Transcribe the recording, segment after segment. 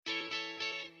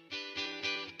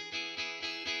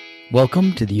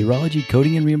Welcome to the Urology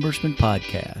Coding and Reimbursement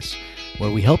Podcast, where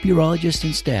we help urologists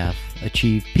and staff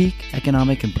achieve peak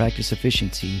economic and practice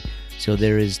efficiency so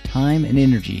there is time and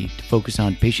energy to focus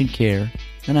on patient care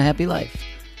and a happy life.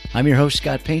 I'm your host,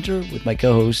 Scott Painter, with my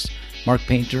co-hosts, Mark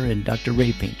Painter and Dr.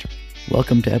 Ray Painter.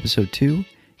 Welcome to episode 2.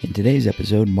 In today's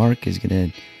episode, Mark is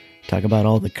going to talk about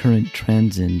all the current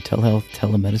trends in telehealth,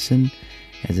 telemedicine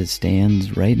as it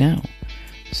stands right now.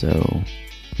 So,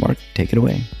 Mark, take it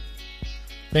away.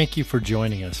 Thank you for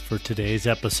joining us for today's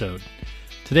episode.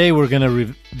 Today we're going to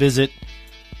revisit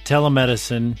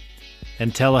telemedicine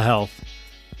and telehealth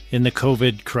in the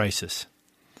COVID crisis.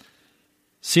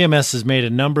 CMS has made a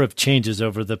number of changes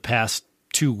over the past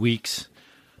 2 weeks,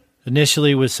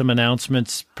 initially with some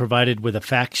announcements provided with a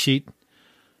fact sheet,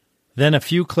 then a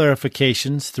few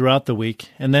clarifications throughout the week,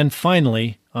 and then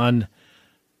finally, on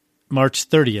March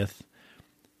 30th,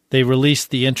 they released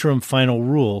the interim final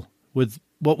rule with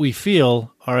what we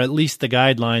feel are at least the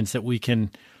guidelines that we can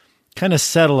kind of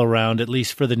settle around, at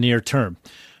least for the near term.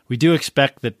 We do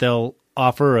expect that they'll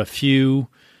offer a few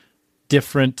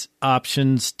different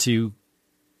options to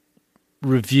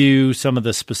review some of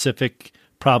the specific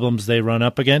problems they run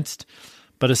up against,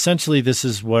 but essentially this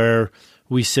is where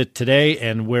we sit today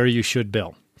and where you should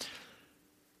bill.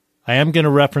 I am going to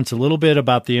reference a little bit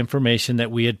about the information that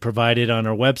we had provided on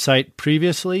our website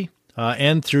previously,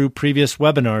 and through previous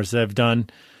webinars that I've done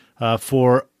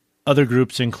for other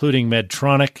groups, including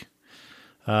Medtronic,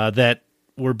 that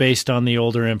were based on the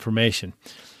older information.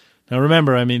 Now,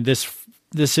 remember,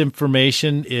 this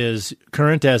information is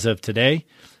current as of today.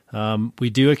 We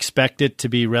do expect it to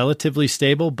be relatively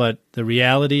stable, but the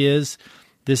reality is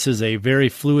this is a very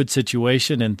fluid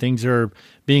situation, and things are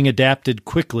being adapted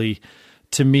quickly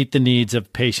to meet the needs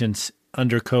of patients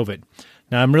under COVID.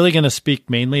 Now, I'm really going to speak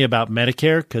mainly about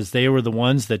Medicare because they were the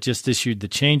ones that just issued the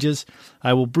changes.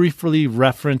 I will briefly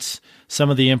reference some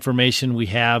of the information we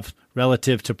have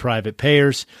relative to private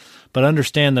payers, but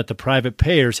understand that the private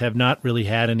payers have not really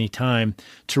had any time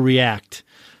to react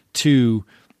to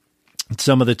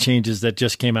some of the changes that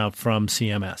just came out from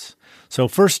CMS. So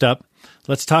first up,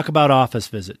 let's talk about office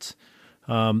visits.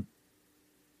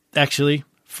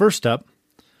 First up,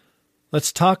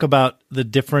 let's talk about the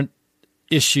different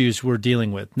issues we're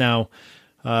dealing with. Now,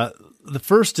 the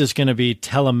first is going to be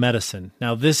telemedicine.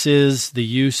 Now, this is the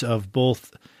use of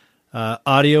both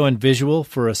audio and visual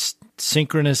for a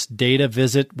synchronous data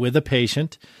visit with a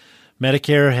patient.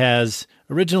 Medicare has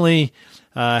originally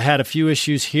had a few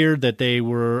issues here that they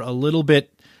were a little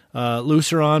bit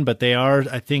looser on, but they are,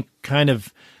 I think, kind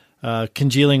of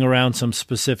congealing around some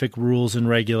specific rules and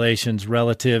regulations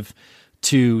relative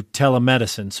to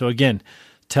telemedicine. So again,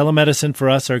 telemedicine for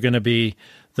us are going to be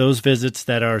those visits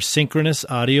that are synchronous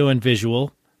audio and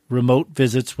visual, remote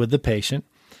visits with the patient.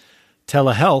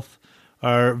 Telehealth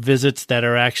are visits that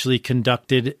are actually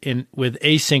conducted with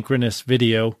asynchronous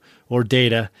video or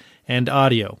data and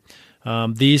audio.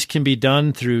 These can be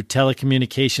done through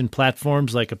telecommunication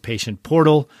platforms like a patient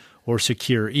portal or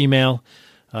secure email,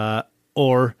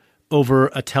 or over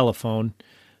a telephone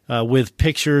with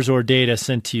pictures or data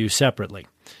sent to you separately.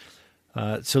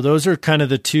 So those are kind of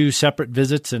the two separate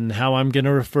visits and how I'm going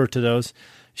to refer to those.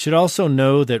 You should also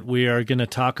know that we are going to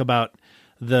talk about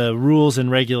the rules and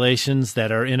regulations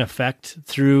that are in effect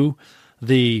through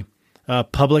the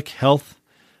public health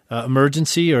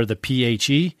emergency, or the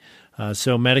PHE.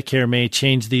 So Medicare may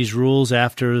change these rules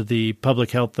after the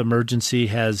public health emergency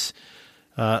has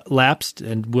lapsed,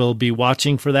 and we'll be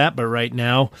watching for that. But right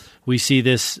now, we see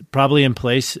this probably in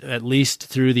place at least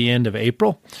through the end of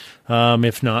April,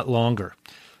 if not longer.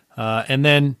 And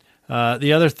then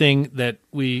the other thing that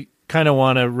we kind of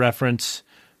want to reference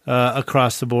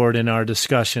across the board in our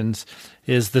discussions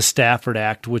is the Stafford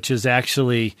Act, which is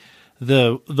actually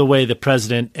the way the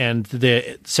President and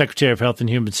the Secretary of Health and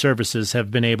Human Services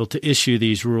have been able to issue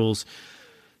these rules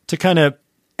to kind of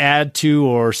add to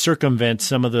or circumvent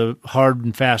some of the hard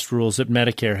and fast rules that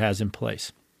Medicare has in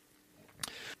place.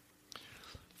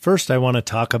 First, I want to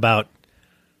talk about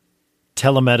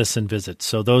telemedicine visits.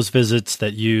 So those visits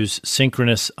that use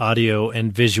synchronous audio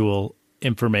and visual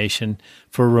information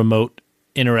for remote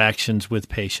interactions with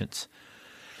patients.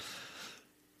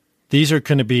 These are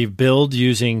going to be billed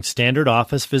using standard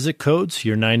office visit codes,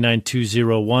 your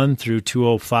 99201 through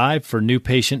 205 for new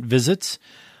patient visits.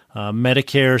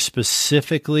 Medicare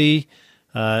specifically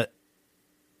okayed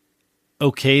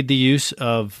the use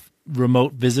of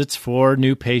remote visits for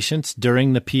new patients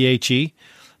during the PHE.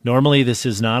 Normally, this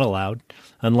is not allowed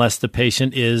unless the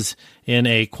patient is in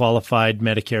a qualified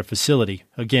Medicare facility.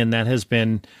 Again, that has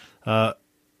been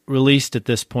released at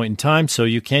this point in time, so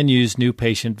you can use new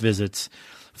patient visits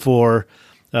for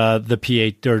the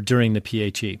PH or during the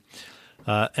PHE.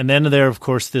 And then there are, of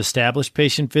course, the established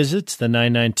patient visits, the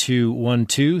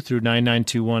 99212 through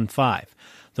 99215.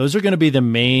 Those are going to be the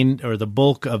main or the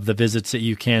bulk of the visits that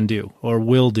you can do or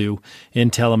will do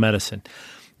in telemedicine.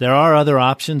 There are other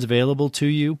options available to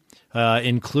you,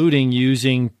 including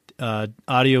using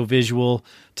audio-visual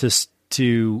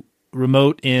to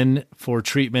remote in for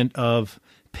treatment of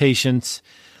patients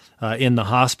in the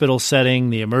hospital setting,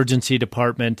 the emergency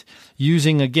department,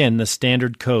 using, again, the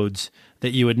standard codes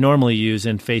that you would normally use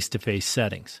in face-to-face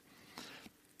settings.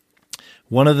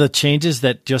 One of the changes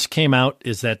that just came out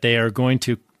is that they are going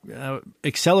to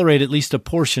accelerate at least a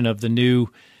portion of the new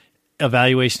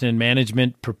evaluation and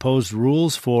management proposed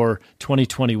rules for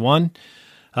 2021,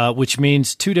 which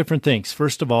means two different things.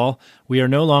 First of all, we are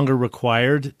no longer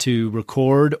required to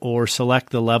record or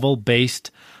select the level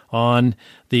based on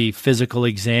the physical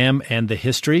exam and the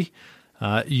history.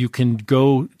 You can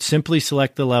go simply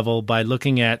select the level by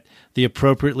looking at the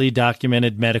appropriately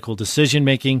documented medical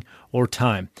decision-making or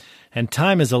time. And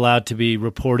time is allowed to be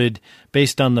reported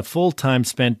based on the full time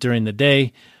spent during the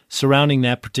day surrounding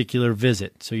that particular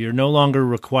visit. So you're no longer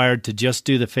required to just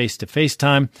do the face-to-face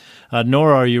time,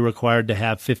 nor are you required to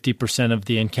have 50% of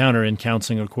the encounter in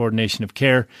counseling or coordination of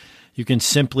care. You can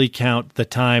simply count the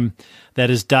time that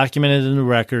is documented in the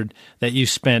record that you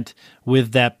spent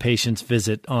with that patient's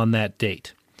visit on that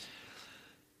date.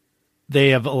 They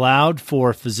have allowed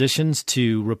for physicians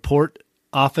to report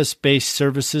office-based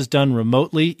services done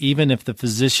remotely, even if the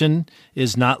physician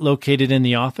is not located in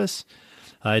the office.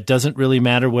 It doesn't really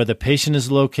matter where the patient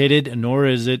is located, nor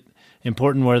is it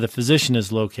important where the physician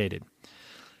is located.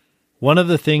 One of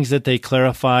the things that they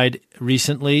clarified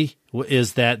recently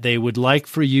is that they would like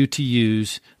for you to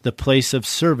use the place of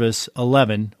service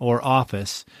 11 or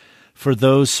office for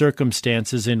those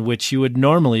circumstances in which you would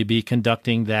normally be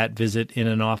conducting that visit in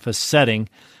an office setting,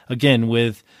 again,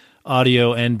 with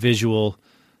audio and visual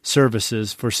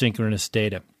services for synchronous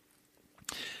data.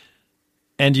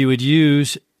 And you would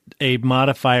use a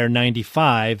modifier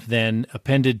 95 then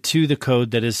appended to the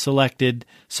code that is selected,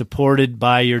 supported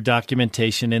by your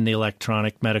documentation in the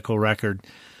electronic medical record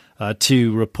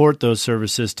to report those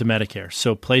services to Medicare.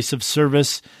 So place of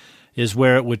service is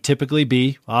where it would typically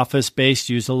be. Office-based,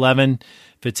 use 11.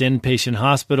 If it's inpatient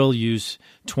hospital, use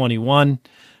 21.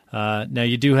 Now,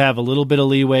 you do have a little bit of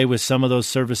leeway with some of those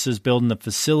services built in the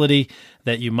facility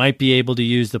that you might be able to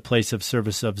use the place of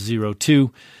service of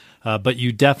 02, but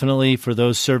you definitely, for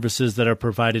those services that are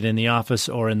provided in the office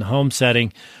or in the home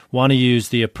setting, want to use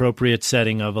the appropriate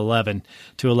setting of 11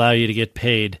 to allow you to get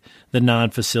paid the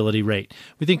non-facility rate.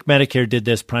 We think Medicare did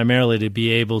this primarily to be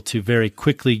able to very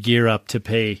quickly gear up to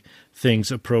pay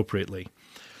things appropriately.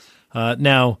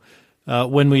 Now,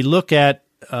 when we look at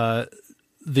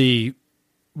the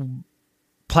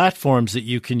platforms that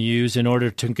you can use in order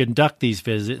to conduct these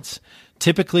visits,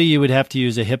 typically you would have to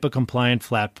use a HIPAA-compliant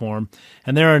platform,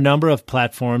 and there are a number of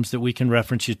platforms that we can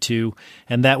reference you to,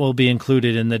 and that will be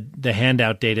included in the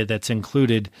handout data that's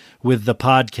included with the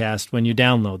podcast when you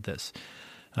download this.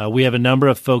 We have a number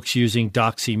of folks using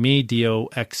DoxyMe,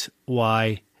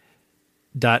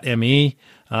 DoxY.me,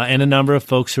 and a number of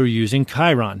folks who are using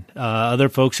Chiron. Other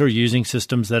folks are using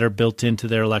systems that are built into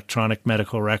their electronic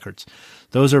medical records.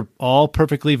 Those are all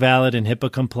perfectly valid and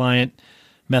HIPAA-compliant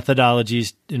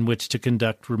methodologies in which to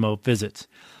conduct remote visits.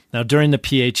 Now, during the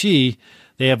PHE,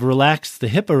 they have relaxed the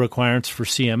HIPAA requirements for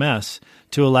CMS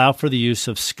to allow for the use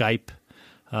of Skype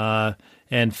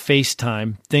and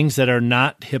FaceTime, things that are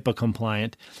not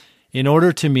HIPAA-compliant, in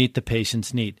order to meet the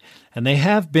patient's need. And they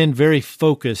have been very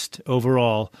focused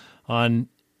overall on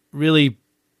really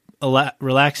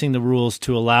relaxing the rules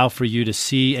to allow for you to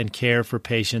see and care for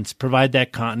patients, provide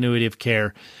that continuity of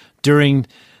care during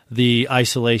the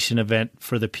isolation event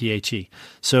for the PHE.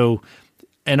 So,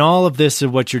 and all of this is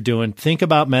what you're doing. Think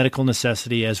about medical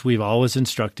necessity as we've always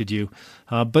instructed you,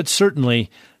 but certainly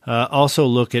also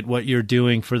look at what you're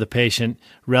doing for the patient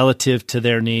relative to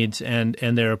their needs and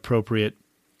their appropriate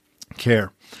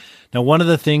care. Now, one of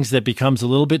the things that becomes a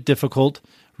little bit difficult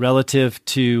relative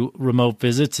to remote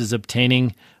visits is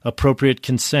obtaining appropriate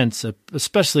consents,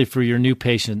 especially for your new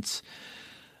patients.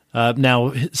 Now,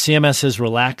 CMS has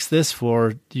relaxed this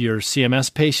for your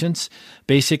CMS patients,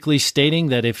 basically stating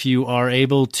that if you are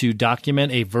able to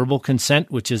document a verbal consent,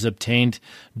 which is obtained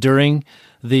during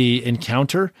the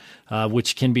encounter,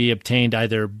 which can be obtained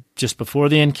either just before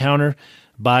the encounter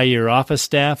by your office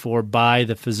staff or by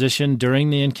the physician during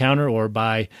the encounter or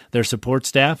by their support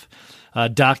staff,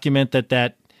 document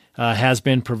that has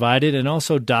been provided, and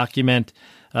also document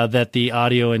that the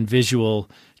audio and visual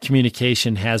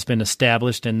communication has been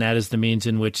established, and that is the means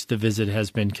in which the visit has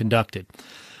been conducted.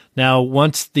 Now,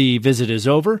 once the visit is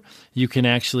over, you can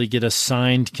actually get a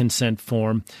signed consent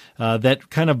form that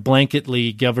kind of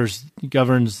blanketly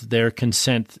governs their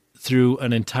consent through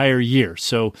an entire year.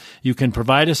 So you can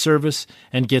provide a service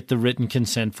and get the written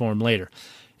consent form later.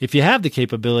 If you have the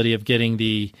capability of getting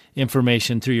the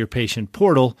information through your patient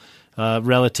portal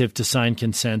relative to signed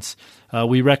consents,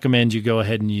 we recommend you go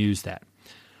ahead and use that.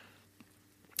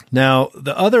 Now,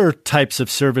 the other types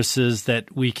of services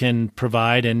that we can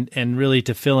provide and really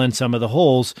to fill in some of the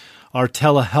holes are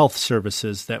telehealth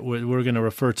services that we're going to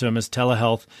refer to them as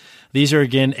telehealth. These are,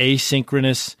 again,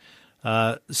 asynchronous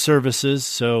services.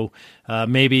 So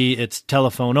maybe it's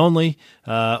telephone only,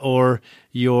 or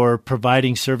you're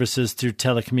providing services through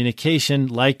telecommunication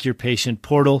like your patient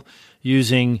portal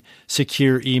using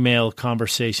secure email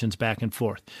conversations back and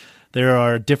forth. There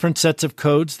are different sets of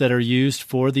codes that are used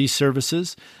for these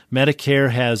services.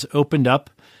 Medicare has opened up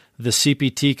the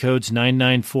CPT codes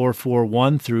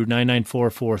 99441 through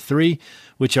 99443,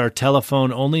 which are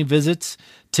telephone-only visits,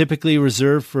 typically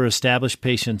reserved for established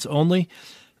patients only.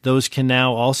 Those can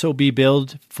now also be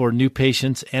billed for new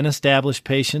patients and established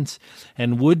patients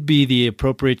and would be the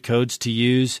appropriate codes to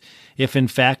use if, in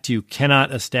fact, you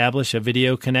cannot establish a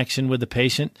video connection with the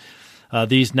patient.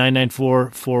 These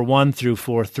 99441 through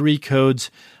 43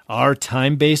 codes are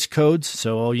time-based codes,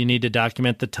 so all you need to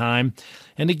document the time.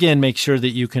 And again, make sure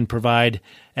that you can provide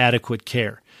adequate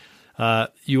care.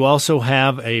 You also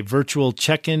have a virtual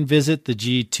check-in visit, the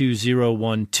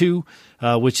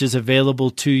G2012, which is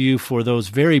available to you for those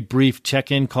very brief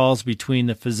check-in calls between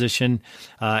the physician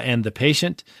and the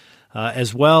patient,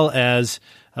 as well as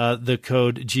the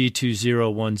code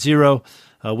G2010,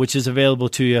 which is available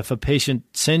to you if a patient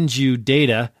sends you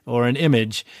data or an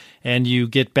image and you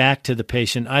get back to the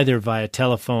patient either via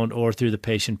telephone or through the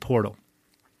patient portal.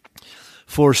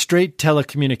 For straight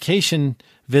telecommunication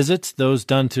visits, those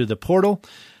done through the portal,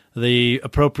 the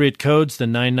appropriate codes, the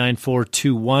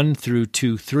 99421 through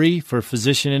 23 for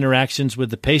physician interactions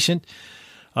with the patient,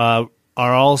 are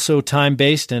also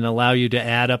time-based and allow you to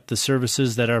add up the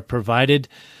services that are provided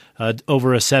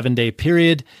over a 7-day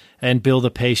period and bill the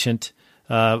patient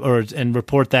and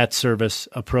report that service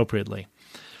appropriately.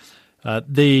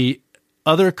 The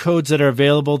other codes that are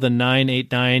available, the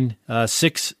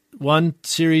 98961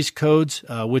 series codes,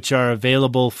 which are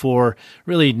available for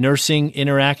really nursing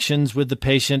interactions with the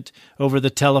patient over the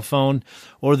telephone,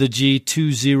 or the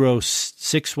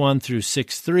G2061 through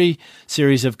 63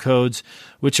 series of codes,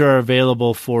 which are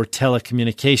available for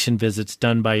telecommunication visits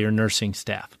done by your nursing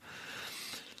staff.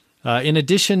 In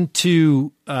addition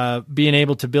to being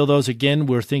able to bill those, again,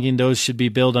 we're thinking those should be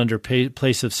billed under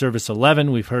place of service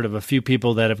 11. We've heard of a few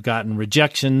people that have gotten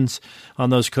rejections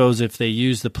on those codes if they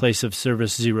use the place of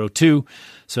service 02.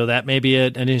 So that may be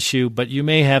an issue, but you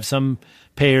may have some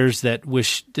payers that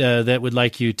that would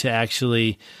like you to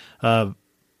actually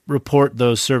report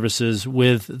those services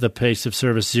with the place of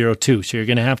service 02. So you're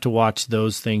going to have to watch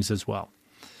those things as well.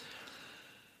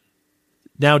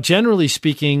 Now, generally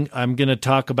speaking, I'm going to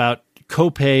talk about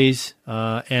copays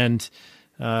and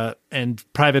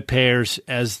private payers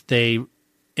as they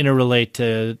interrelate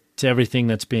to everything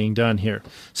that's being done here.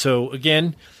 So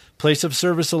again, place of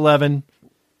service 11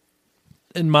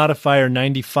 and modifier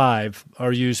 95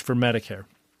 are used for Medicare.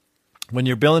 When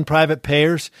you're billing private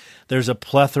payers, there's a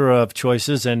plethora of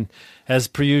choices, and as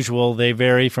per usual, they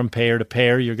vary from payer to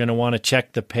payer. You're going to want to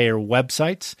check the payer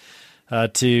websites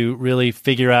to really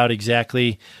figure out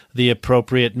exactly the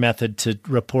appropriate method to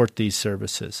report these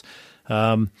services.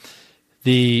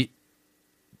 The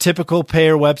typical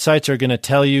payer websites are going to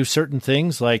tell you certain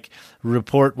things like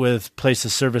report with place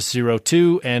of service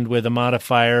 02 and with a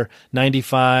modifier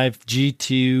 95,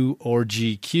 G2, or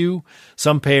GQ.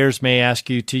 Some payers may ask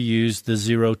you to use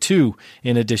the 02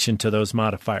 in addition to those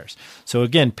modifiers. So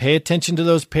again, pay attention to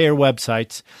those payer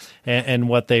websites and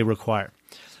what they require.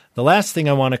 The last thing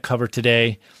I want to cover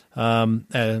today,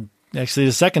 actually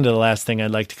the second to the last thing I'd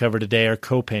like to cover today are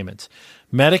copayments.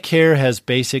 Medicare has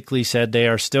basically said they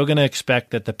are still going to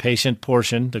expect that the patient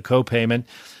portion, the copayment,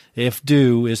 if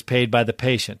due, is paid by the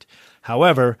patient.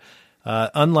 However,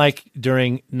 unlike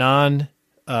during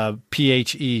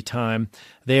non-PHE time,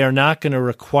 they are not going to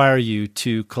require you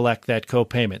to collect that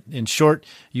copayment. In short,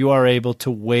 you are able to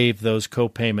waive those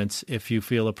copayments if you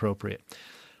feel appropriate.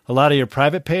 A lot of your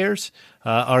private payers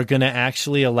are going to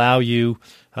actually allow you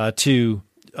to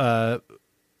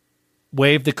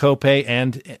waive the copay,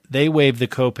 and they waive the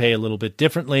copay a little bit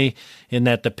differently in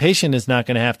that the patient is not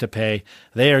going to have to pay.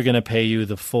 They are going to pay you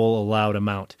the full allowed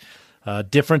amount.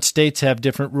 Different states have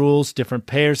different rules. Different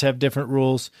payers have different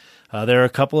rules. There are a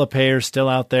couple of payers still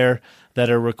out there that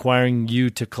are requiring you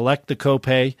to collect the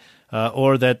copay.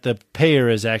 or that the payer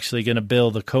is actually going to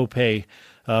bill the copay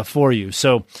for you.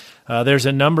 So there's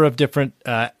a number of different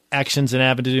actions and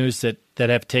avenues that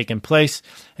have taken place,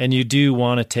 and you do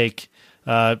want to take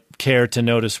care to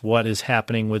notice what is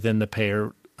happening within the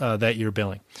payer that you're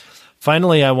billing.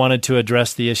 Finally, I wanted to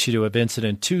address the issue of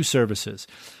Incident to services.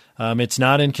 It's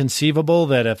not inconceivable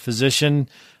that a physician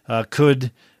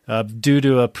could, due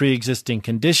to a pre-existing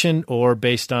condition or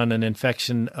based on an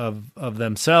infection of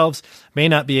themselves, may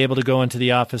not be able to go into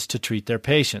the office to treat their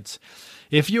patients.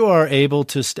 If you are able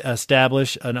to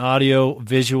establish an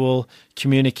audio-visual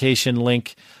communication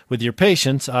link with your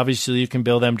patients, obviously you can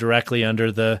bill them directly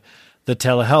under the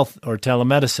telehealth or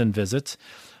telemedicine visits.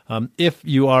 If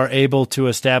you are able to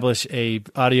establish a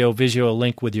audio-visual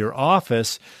link with your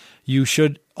office, you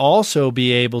should also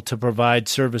be able to provide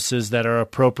services that are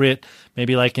appropriate,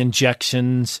 maybe like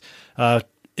injections.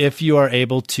 If you are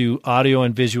able to audio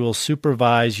and visual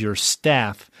supervise your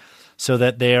staff so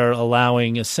that they are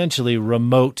allowing essentially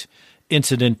remote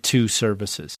incident to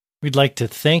services. We'd like to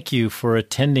thank you for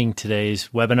attending today's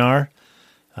webinar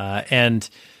and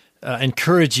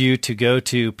encourage you to go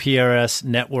to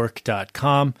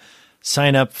prsnetwork.com,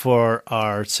 sign up for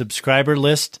our subscriber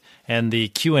list and the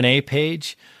Q&A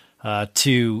page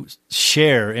to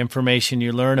share information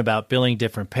you learn about billing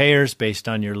different payers based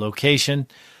on your location,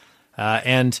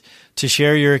 and to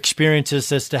share your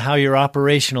experiences as to how you're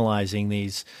operationalizing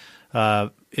these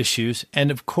issues. And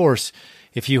of course,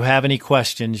 if you have any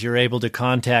questions, you're able to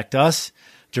contact us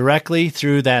directly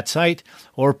through that site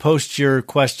or post your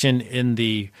question in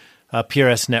the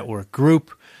PRS Network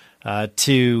group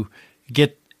to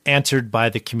get answered by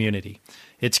the community.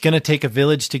 It's going to take a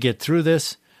village to get through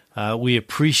this. We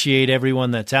appreciate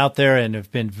everyone that's out there and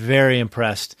have been very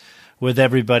impressed with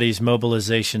everybody's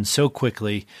mobilization so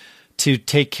quickly to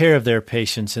take care of their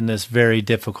patients in this very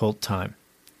difficult time.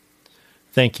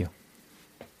 Thank you.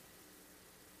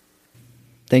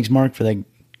 Thanks, Mark, for that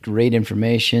great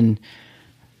information.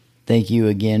 Thank you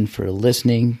again for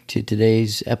listening to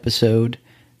today's episode.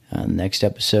 Next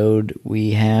episode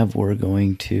we're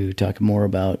going to talk more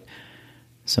about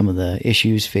some of the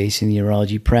issues facing the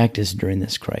urology practice during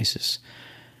this crisis.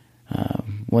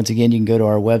 Once again, you can go to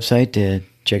our website to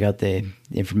check out the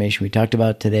information we talked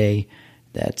about today.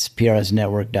 That's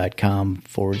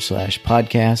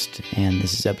prsnetwork.com/podcast, and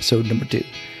this is episode number 2.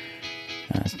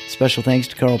 Special thanks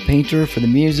to Carl Painter for the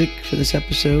music for this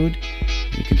episode.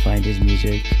 You can find his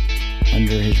music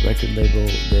under his record label,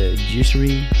 The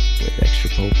Juicery, with Extra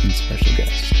Pope and special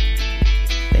guests.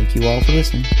 Thank you all for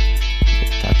listening.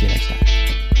 We'll talk to you next time.